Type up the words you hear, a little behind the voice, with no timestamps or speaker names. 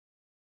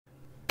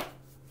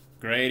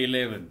Grade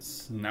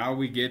 11s. Now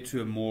we get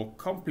to a more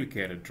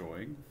complicated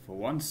drawing for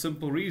one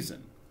simple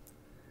reason.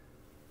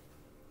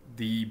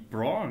 The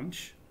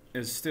branch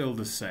is still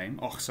the same.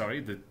 Oh, sorry,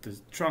 the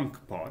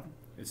trunk part.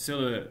 It's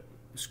still a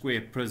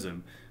square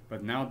prism,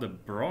 but now the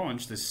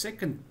branch, the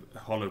second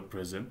hollow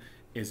prism,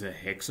 is a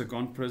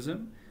hexagon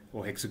prism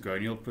or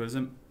hexagonal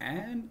prism,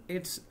 and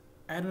it's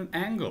at an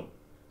angle.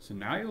 So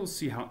now you'll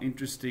see how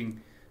interesting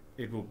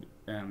it will,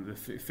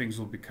 things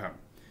will become.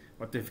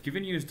 What they've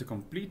given you is the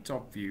complete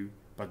top view,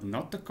 but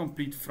not the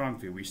complete front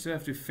view. We still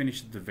have to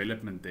finish the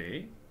development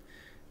there,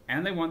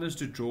 and they want us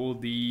to draw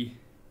the.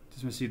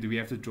 Just want to see, do we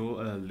have to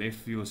draw a left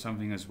view or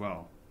something as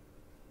well?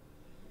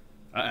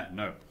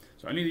 No.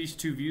 So only these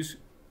two views,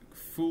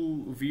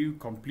 full view,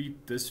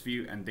 complete this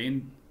view, and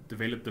then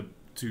develop the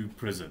two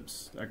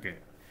prisms. Okay,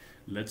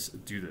 let's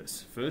do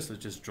this. First,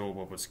 let's just draw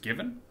what was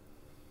given.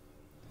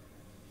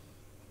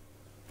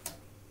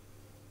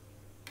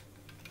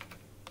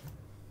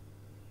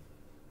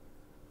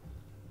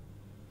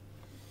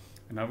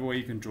 Another way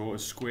you can draw a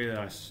square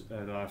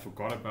that I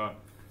forgot about,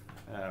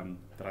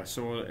 that I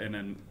saw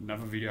in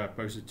another video I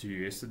posted to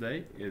you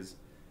yesterday, is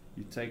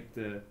you take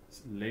the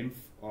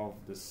length of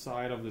the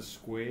side of the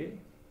square,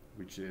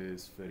 which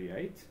is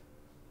 38.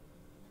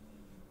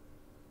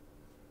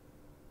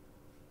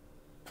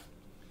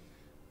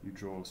 You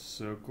draw a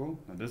circle.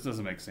 Now this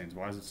doesn't make sense.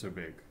 Why is it so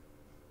big?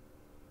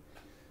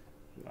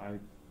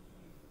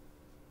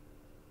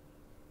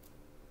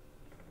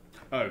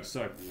 Oh,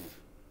 so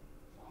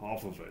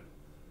half of it.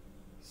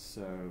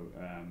 So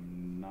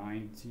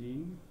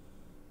 19.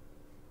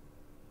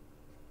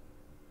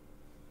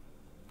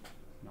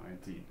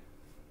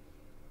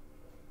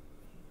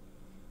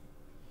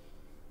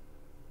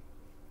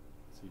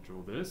 So you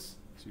draw this.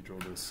 So you draw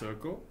the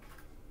circle.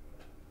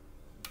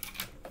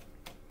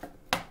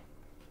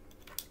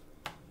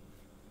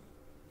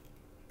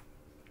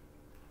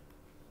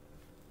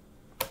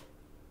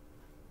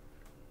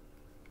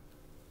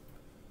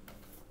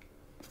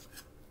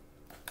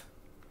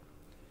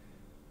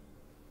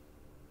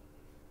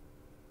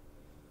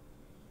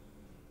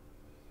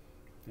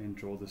 Then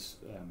draw the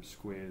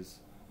squares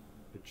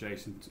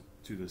adjacent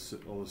to the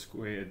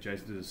square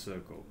adjacent to the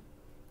circle.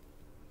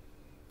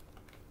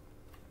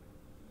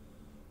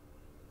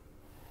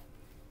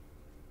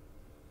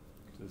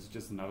 So this is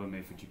just another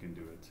method you can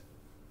do it.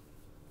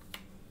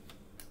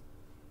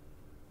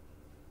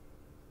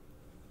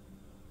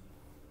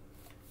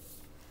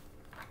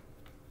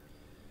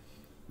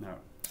 Now,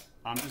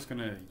 I'm just going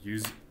to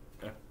use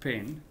a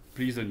pen.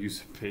 Please don't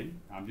use a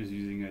pen. I'm just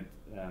using it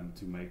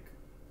to make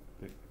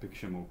the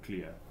picture more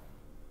clear.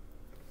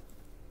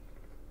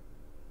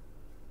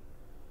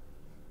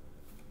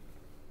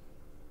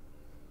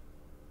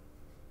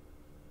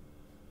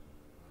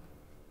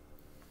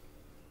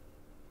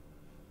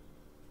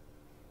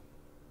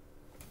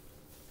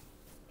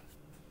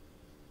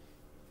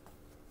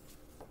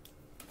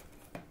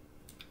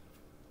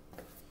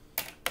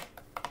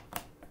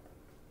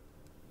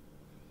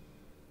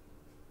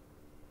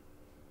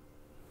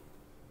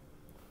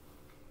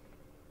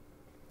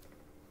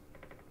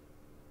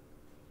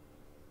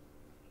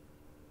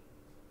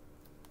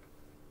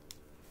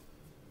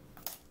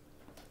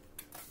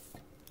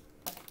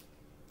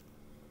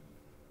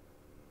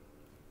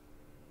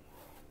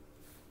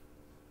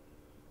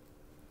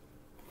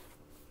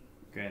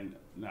 Okay,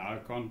 now I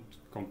can't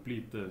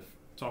complete the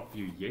top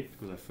view yet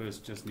because I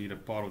first just need a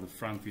part of the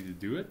front view to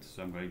do it.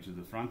 So I'm going to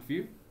the front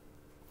view.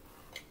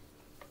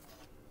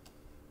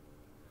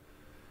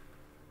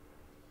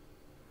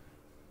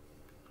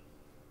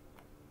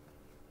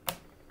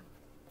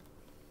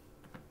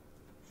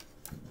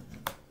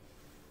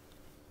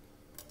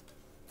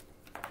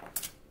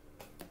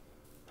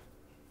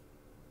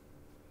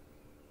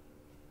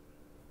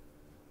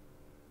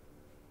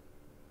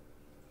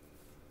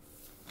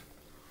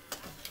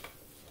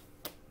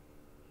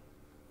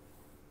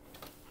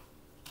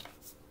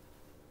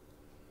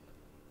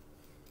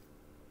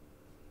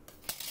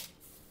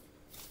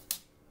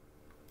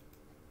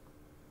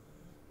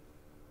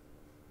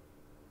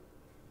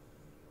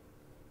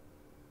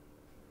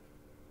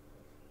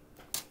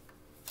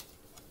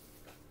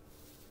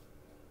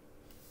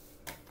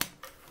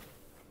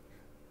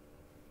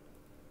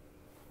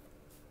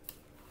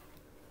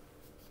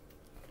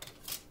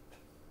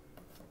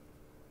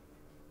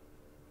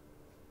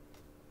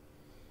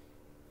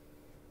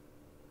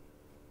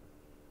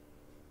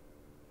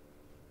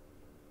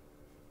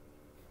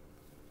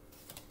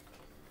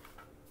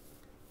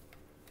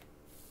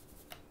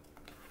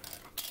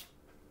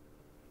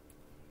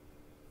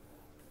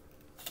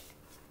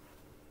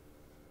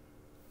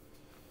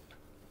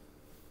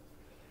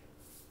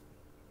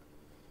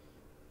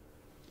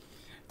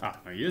 Now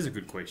here's a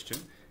good question.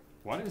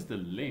 What is the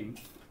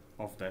length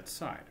of that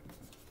side?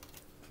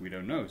 We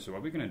don't know. So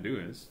what we're going to do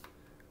is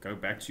go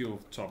back to your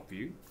top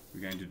view.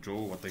 We're going to draw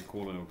what they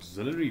call an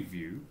auxiliary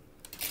view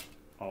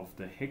of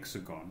the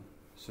hexagon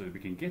so that we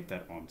can get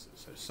that answer.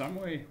 So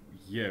somewhere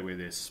here where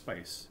there's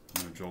space,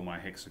 I'm going to draw my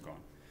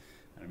hexagon.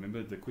 And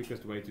remember, the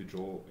quickest way to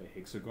draw a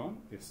hexagon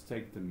is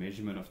take the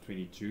measurement of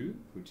 22,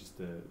 which is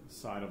the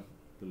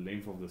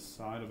length of the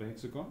side of a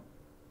hexagon.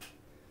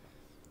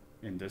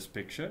 In this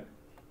picture,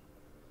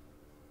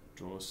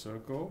 draw a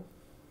circle.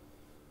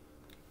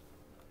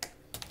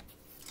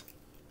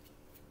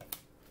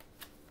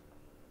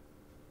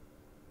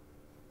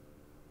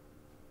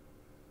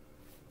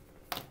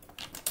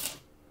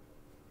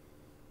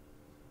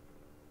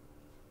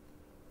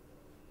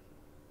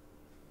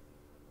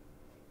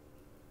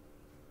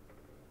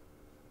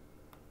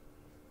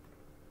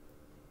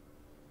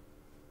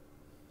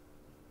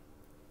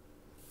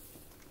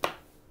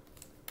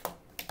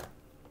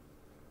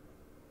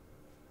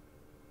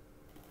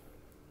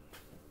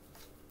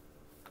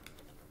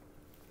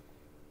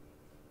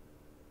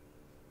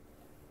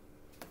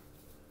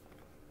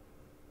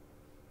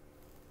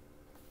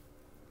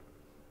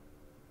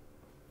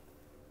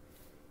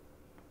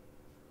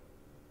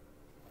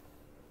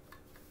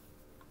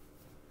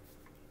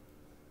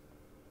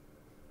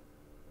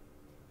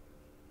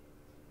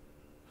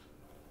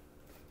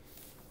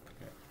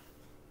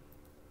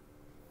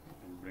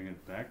 Bring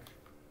it back.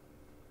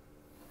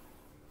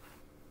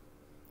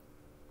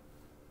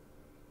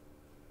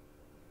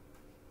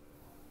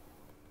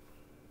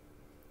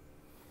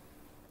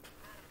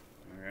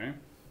 Okay.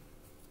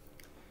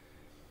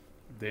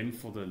 Then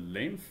for the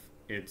length,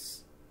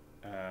 it's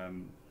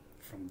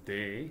from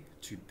there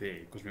to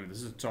there. Because remember,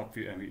 this is a top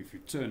view, and if you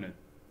turn it,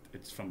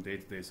 it's from there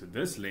to there. So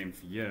this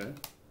length here,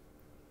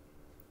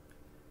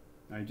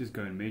 now you just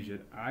go and measure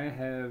it. I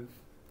have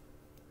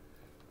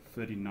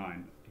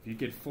 39. If you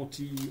get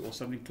 40 or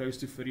something close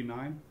to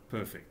 39,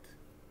 perfect.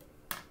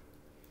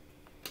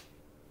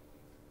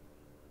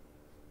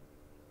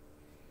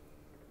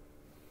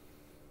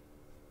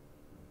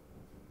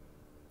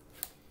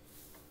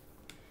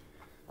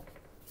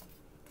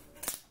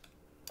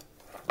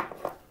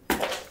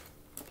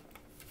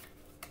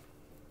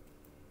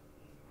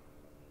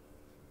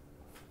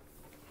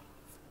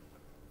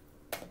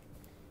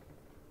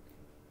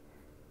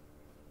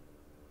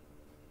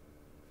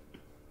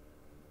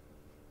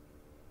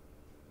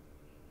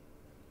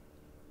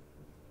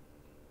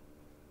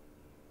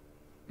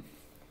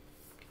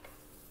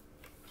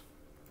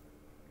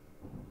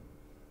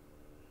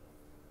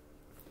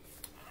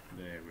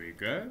 There we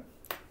go.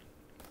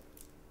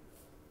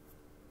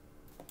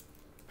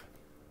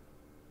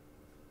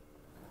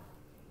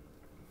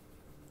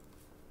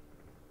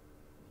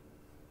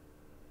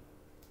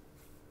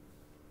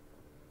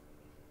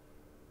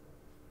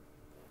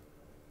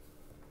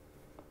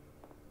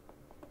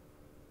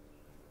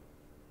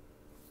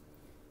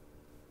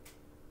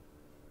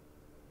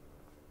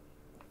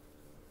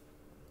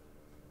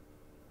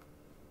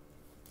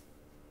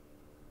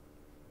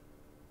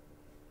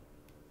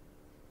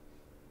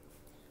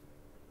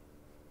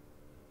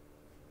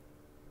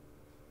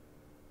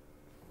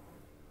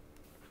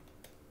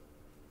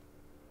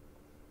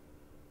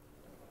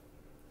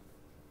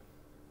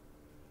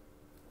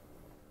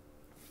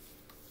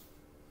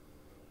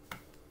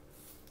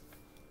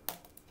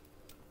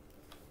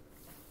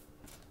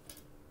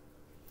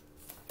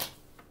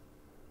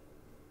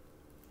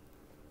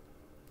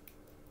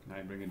 Now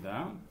I bring it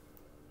down.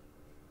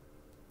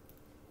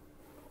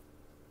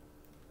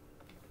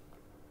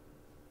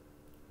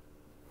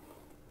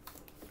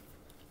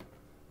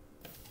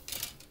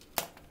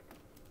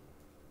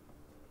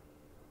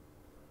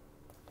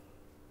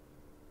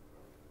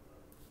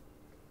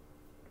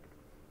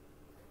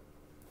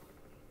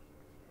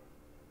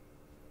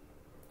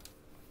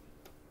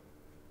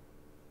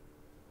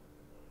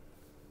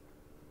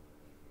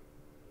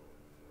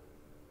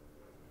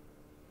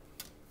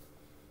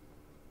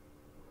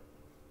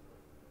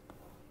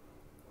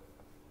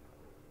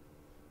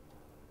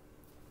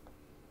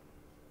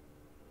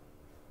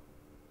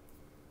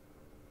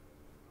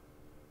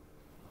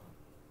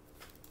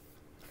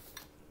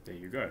 There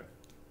you go.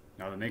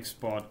 Now the next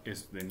part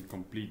is then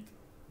complete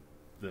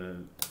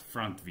the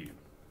front view.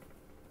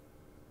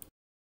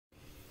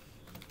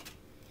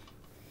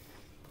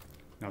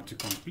 Now to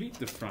complete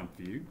the front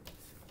view,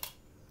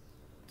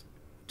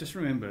 just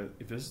remember,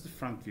 if this is the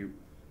front view,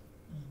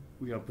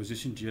 we are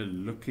positioned here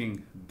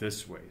looking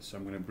this way. So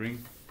I'm going to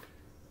bring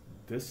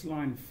this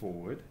line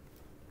forward.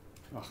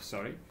 Oh,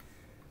 sorry.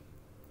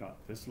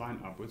 This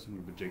line upwards. I'm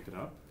going to project it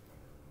up.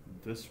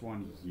 This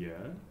one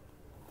here.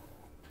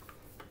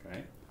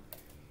 Okay.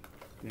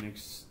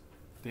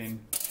 Then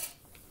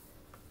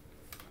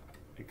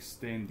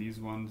extend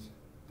these ones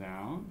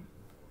down.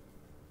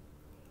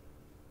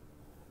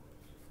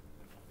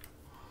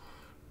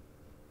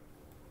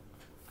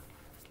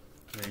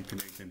 Then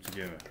connect them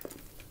together.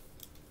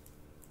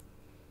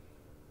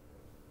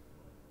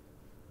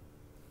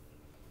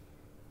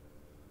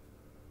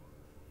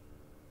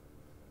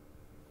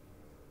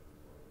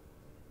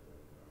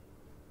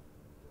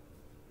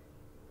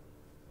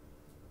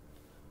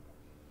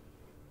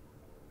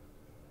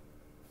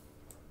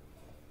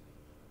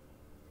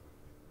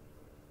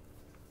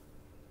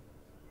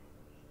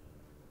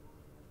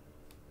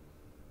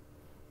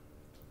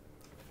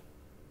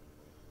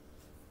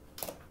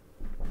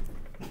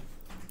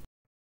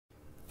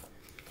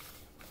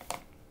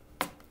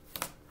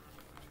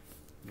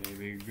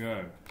 we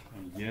go.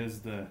 And here's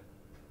the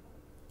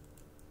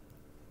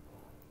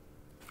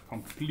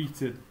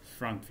completed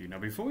front view. Now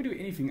before we do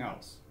anything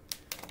else,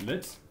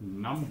 let's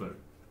number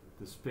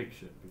this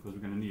picture because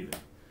we're going to need it.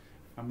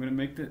 I'm going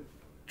to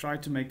try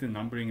to make the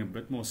numbering a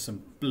bit more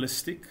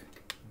simplistic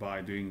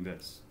by doing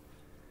this.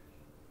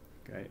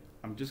 Okay,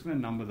 I'm just going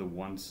to number the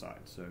one side.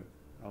 So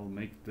I'll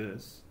make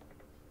this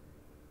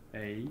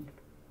A,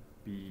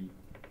 B,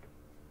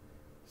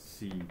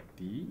 C,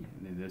 D,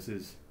 and then this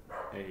is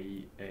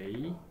A,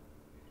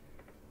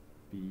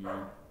 B,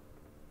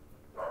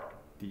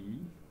 D,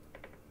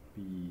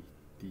 B,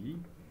 D,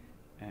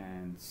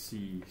 and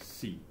C,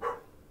 C.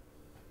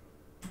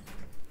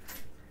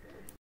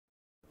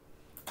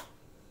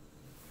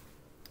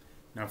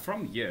 Now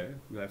from here,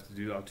 we'll have to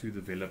do our two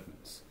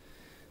developments.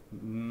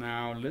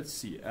 Now let's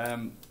see.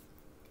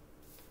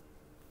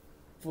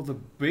 For the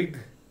big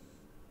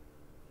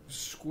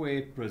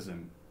square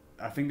prism,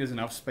 I think there's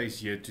enough space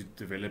here to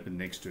develop it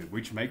next to it,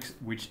 which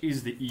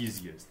is the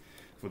easiest.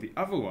 For the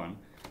other one,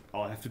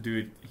 I'll have to do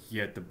it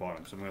here at the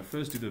bottom. So I'm going to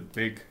first do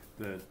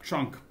the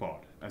trunk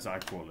part, as I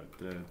call it,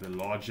 the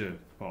larger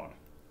part.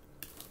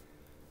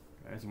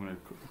 Okay, so I'm going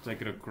to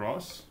take it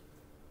across.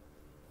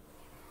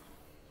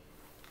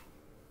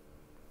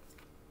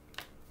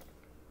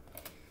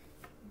 The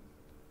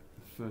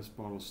first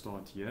part will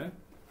start here,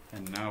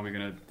 and now we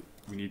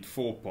need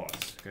 4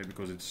 parts, okay,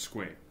 because it's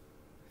square.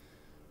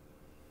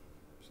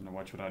 So now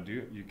watch what I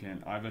do. You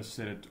can either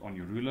set it on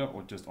your ruler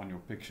or just on your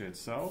picture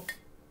itself.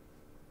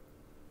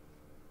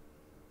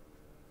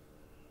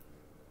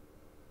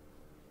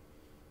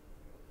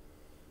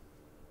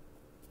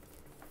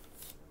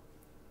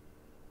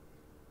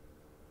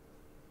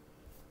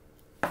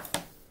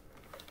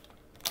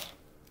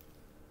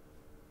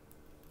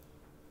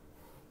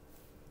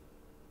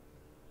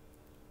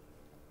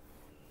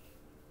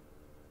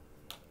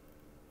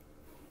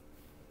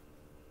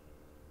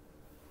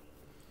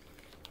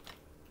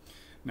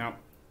 Now,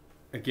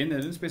 again, they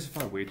didn't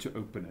specify where to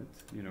open it,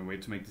 you know, where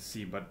to make the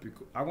C, but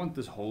I want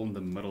this hole in the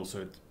middle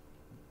so it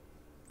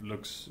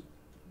looks,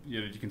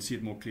 you know, you can see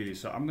it more clearly.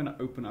 So I'm going to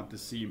open up the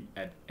seam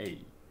at A.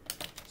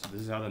 So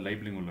this is how the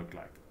labeling will look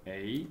like.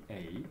 A,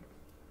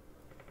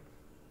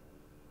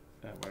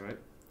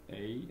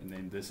 and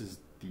then this is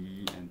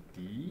D and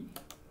D,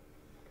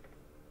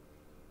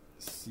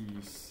 C,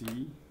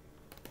 C,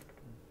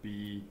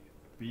 B,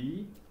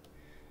 B,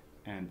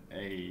 and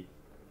A.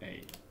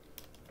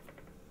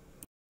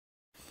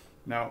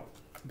 Now,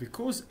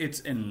 because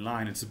it's in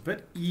line, it's a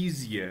bit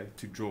easier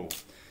to draw.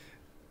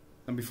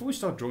 And before we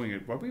start drawing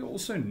it, what we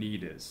also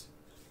need is,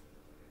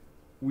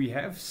 we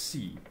have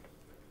C.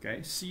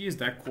 Okay, C is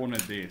that corner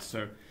there.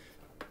 So,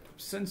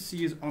 since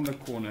C is on the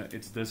corner,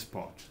 it's this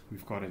part.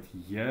 We've got it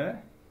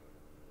here.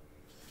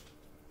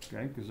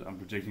 Okay, because I'm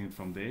projecting it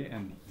from there,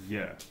 and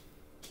here.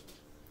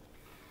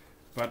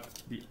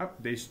 But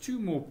there's 2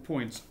 more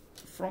points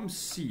from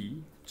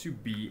C to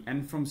B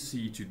and from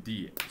C to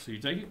D. So you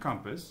take your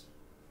compass,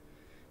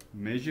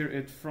 measure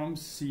it from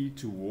C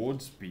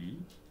towards B.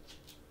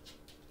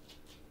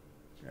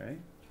 Okay,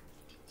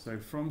 so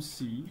from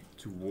C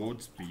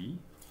towards B,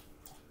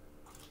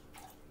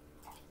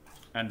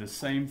 and the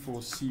same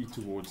for C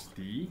towards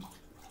D,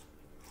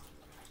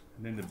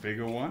 and then the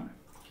bigger one.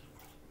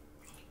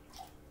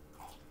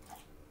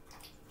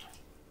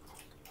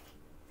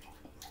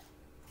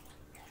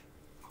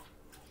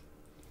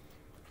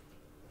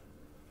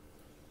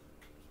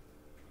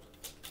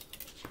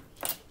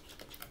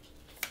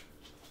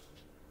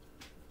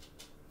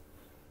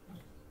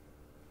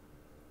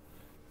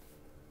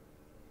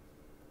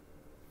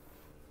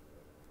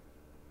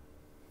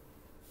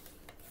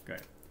 Okay,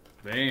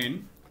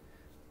 then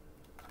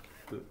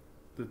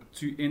the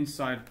 2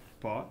 inside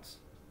parts,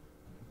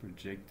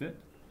 project it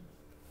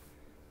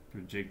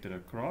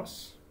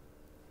across,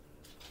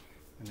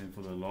 and then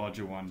for the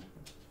larger one,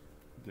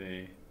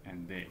 there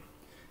and there.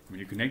 When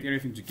you connect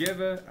everything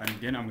together, and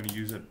again I'm going to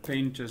use a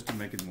pen just to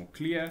make it more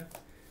clear.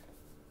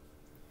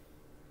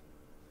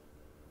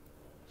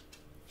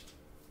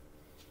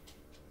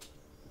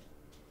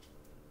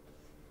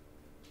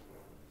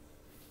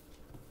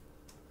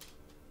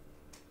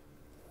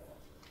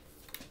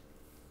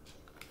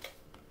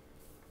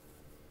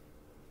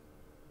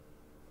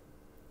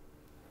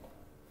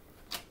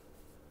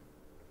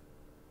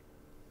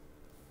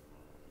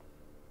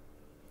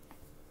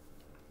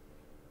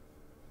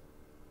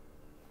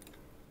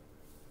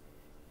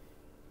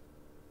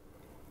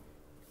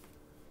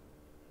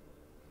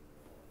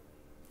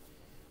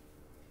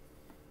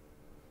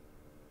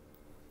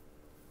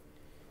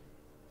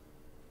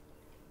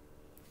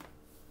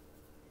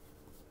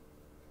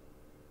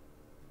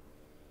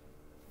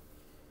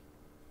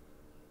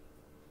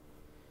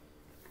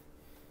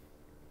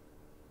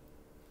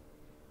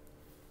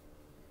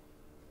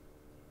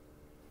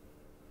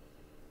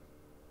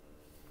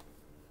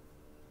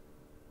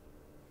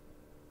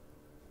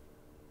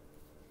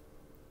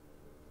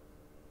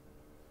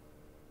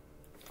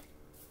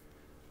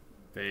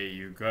 There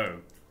you go.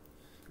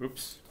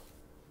 Oops.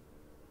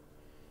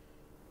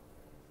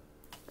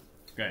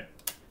 Okay.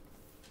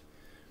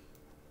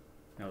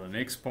 Now the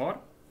next part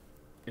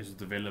is to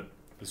develop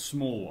the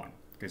small one.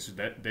 Okay, so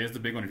there's the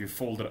big one. If you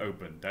fold it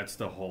open, that's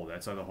the hole.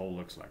 That's how the hole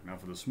looks like. Now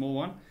for the small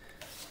one,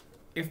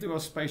 if there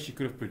was space, you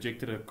could have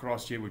projected it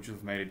across here, which would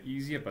have made it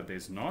easier, but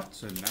there's not.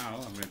 So now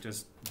I'm going to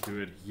just do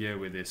it here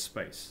where there's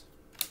space.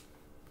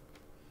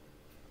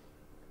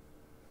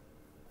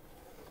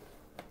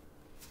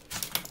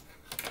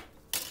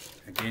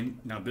 Again,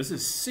 now this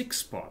is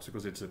 6 parts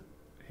because it's a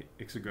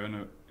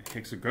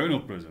hexagonal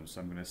prism. So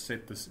I'm going to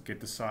set this,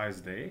 get the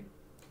size there.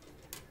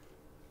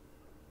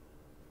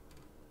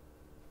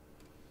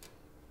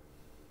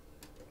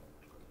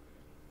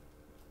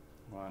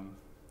 One,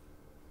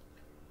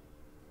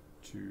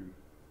 2,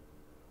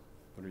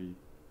 3,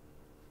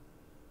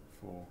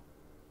 4,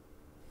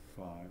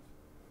 5,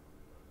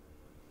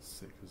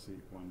 6. Let's see,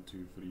 1,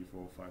 2, 3,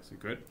 4, 5,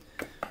 6. Good.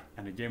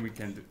 And again, we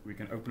can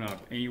open it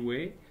up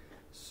anywhere.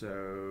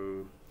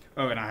 So,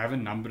 oh, and I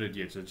haven't numbered it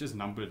yet. So just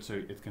number it so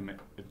it can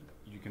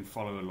you can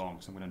follow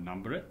along. So I'm going to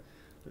number it.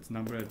 Let's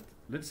number it.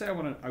 Let's say I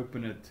want to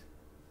open it.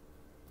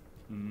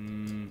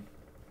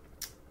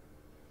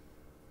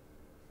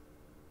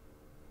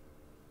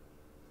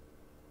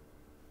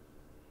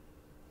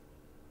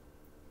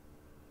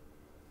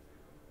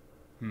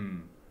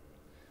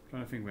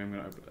 Trying to think where I'm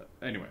going to open it.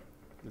 Anyway,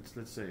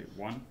 let's say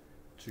 1,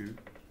 2,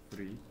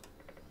 3,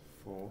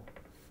 4,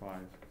 5,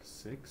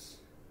 6.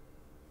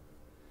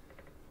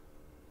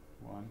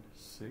 1,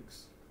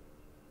 6,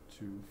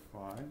 2,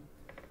 5,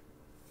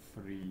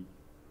 3,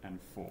 and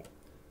 4.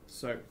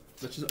 So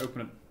let's just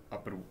open it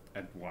up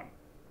at 1.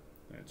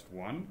 That's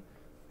 1,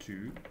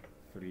 2,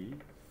 3,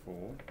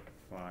 4,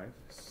 5,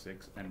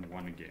 6, and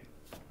 1 again.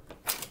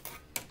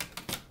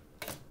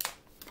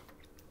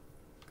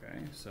 Okay,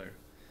 so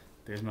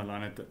there's my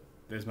line at the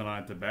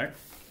back,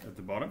 at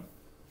the bottom.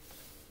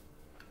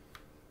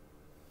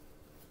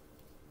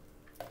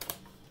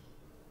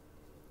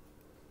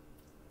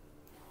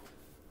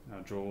 Now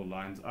draw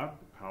lines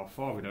up. How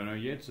far? We don't know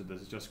yet, so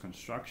this is just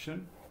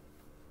construction.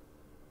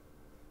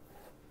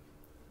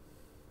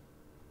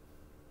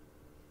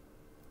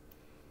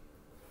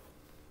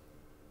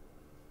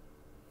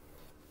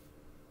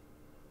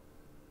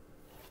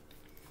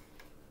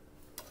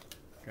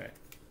 Okay.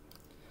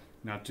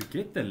 Now to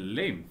get the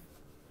length,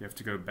 you have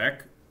to go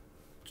back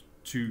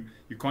to,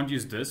 you can't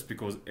use this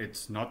because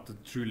it's not the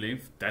true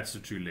length, that's the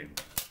true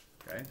length.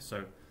 Okay,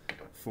 so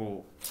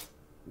for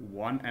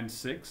 1 and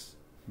 6,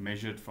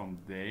 measured from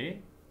there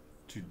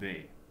to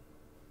there.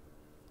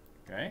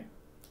 Okay,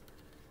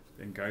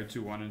 then go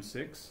to 1 and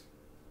 6.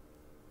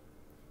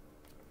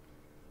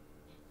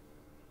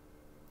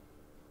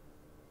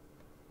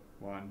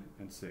 One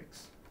and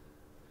 6.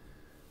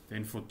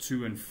 Then for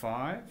 2 and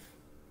 5.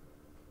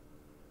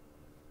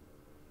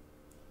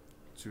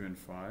 2 and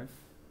 5.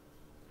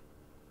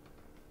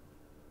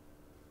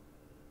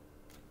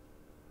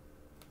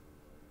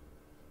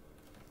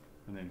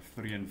 And then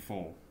 3 and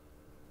 4.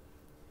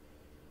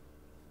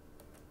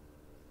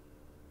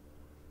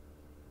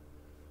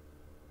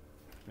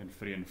 Then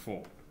 3 and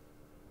 4.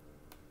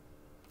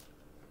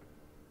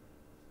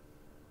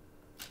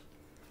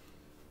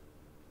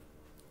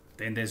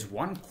 Then there's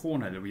one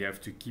corner that we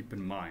have to keep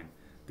in mind.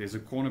 There's a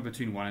corner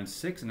between 1 and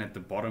 6 and at the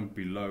bottom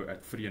below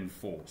at 3 and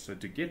 4. So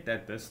to get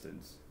that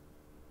distance,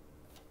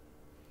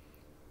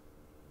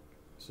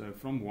 so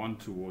from 1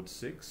 towards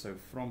 6, so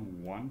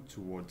from 1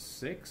 towards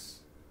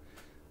 6,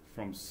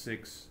 from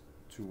 6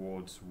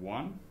 towards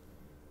 1,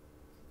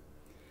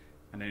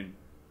 and then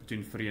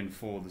between 3 and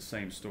 4 the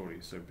same story,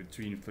 so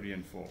between 3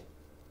 and 4.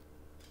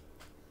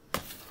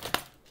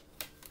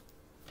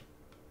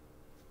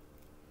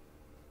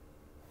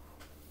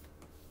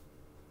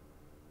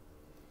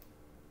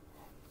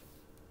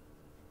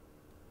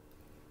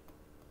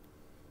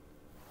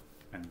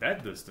 And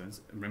that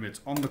distance, remember, it's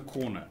on the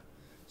corner.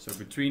 So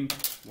between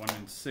 1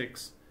 and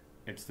 6,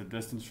 it's the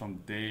distance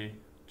from there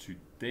to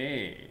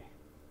there.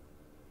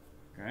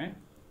 Okay?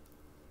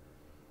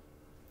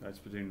 That's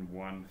between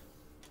 1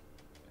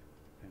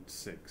 and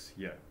 6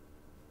 here.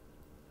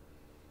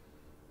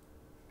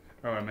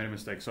 Oh, I made a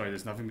mistake. Sorry,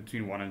 there's nothing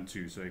between 1 and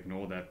 2, so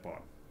ignore that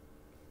part.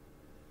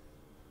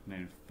 And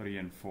then 3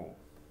 and 4.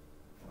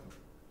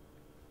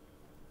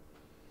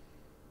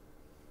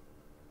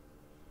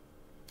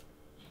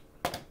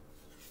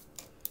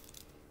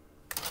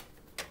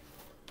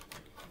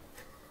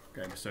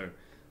 Okay, so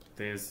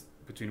there's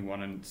between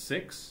 1 and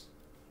 6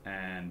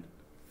 and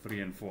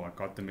 3 and 4. I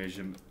got the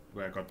measurement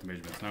where I got the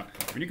measurements. Now,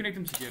 when you connect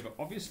them together,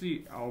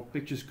 obviously our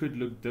pictures could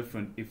look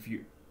different if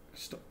you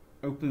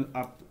open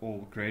up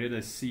or created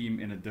a seam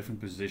in a different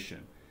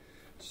position.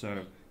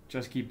 So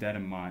just keep that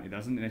in mind. It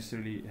doesn't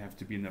necessarily have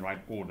to be in the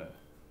right order,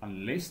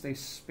 unless they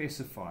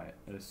specify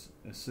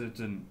a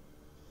certain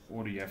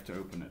order you have to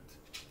open it.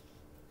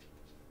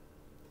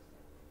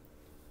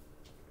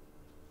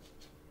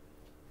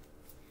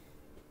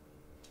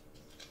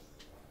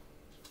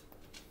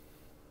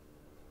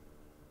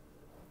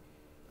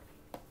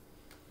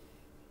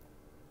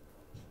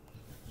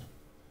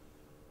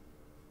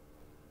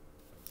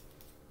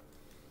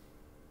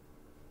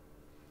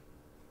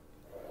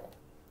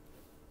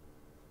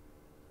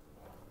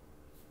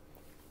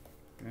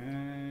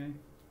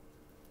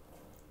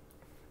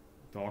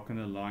 darken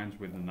the lines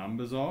where the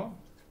numbers are.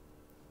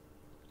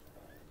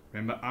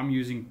 Remember, I'm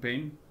using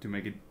pen to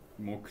make it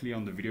more clear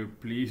on the video.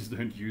 Please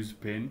don't use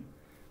pen.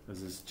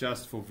 This is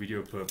just for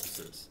video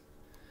purposes.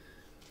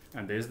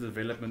 And there's the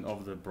development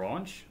of the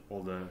branch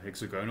or the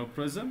hexagonal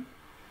prism.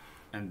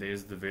 And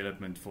there's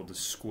development for the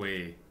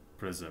square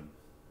prism.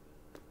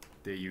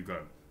 There you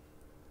go.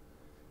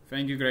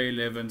 Thank you, grade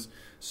 11s.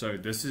 So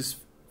this is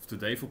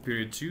today for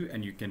period 2,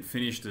 and you can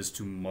finish this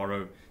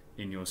tomorrow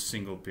in your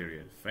single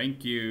period.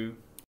 Thank you.